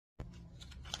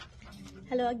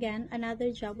Hello again,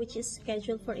 another job which is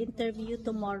scheduled for interview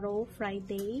tomorrow,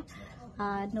 Friday,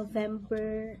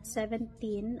 November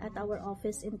 17 at our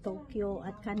office in Tokyo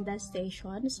at Kanda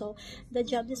Station. So the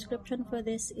job description for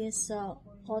this is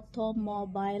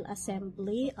automobile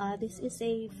assembly. This is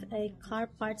a car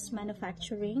parts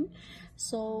manufacturing.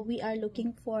 So we are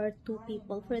looking for 2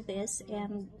 people for this,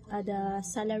 and the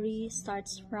salary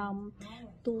starts from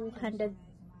 200,000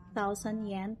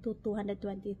 yen to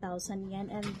 220,000 yen,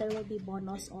 and there will be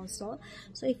bonus also.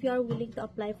 So if you are willing to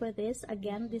apply for this,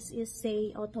 again, this is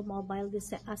a automobile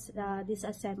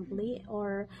disassembly,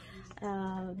 or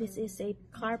this is a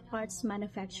car parts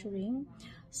manufacturing.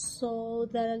 So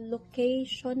the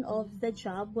location of the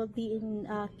job will be in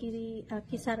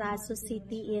Kisarazu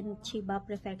City in Chiba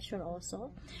Prefecture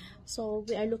also. So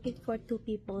we are looking for 2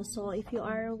 people. So if you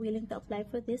are willing to apply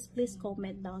for this, please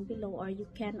comment down below, or you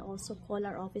can also call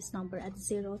our office number at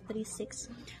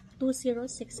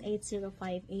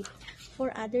 036-2068-058.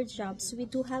 For other jobs, we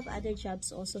do have other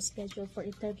jobs also scheduled for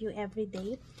interview every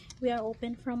day. We are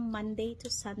open from Monday to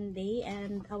Sunday,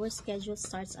 and our schedule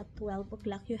starts at 12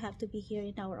 o'clock. You have to be here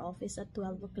in our office at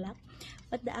 12 o'clock,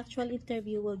 but the actual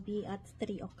interview will be at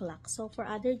 3 o'clock. So for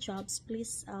other jobs,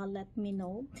 please let me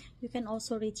know. You can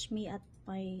also reach me at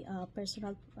my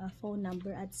personal phone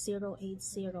number at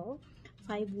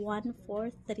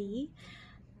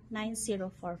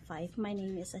 080-5143-9045. My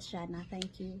name is Ashana.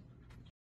 Thank you.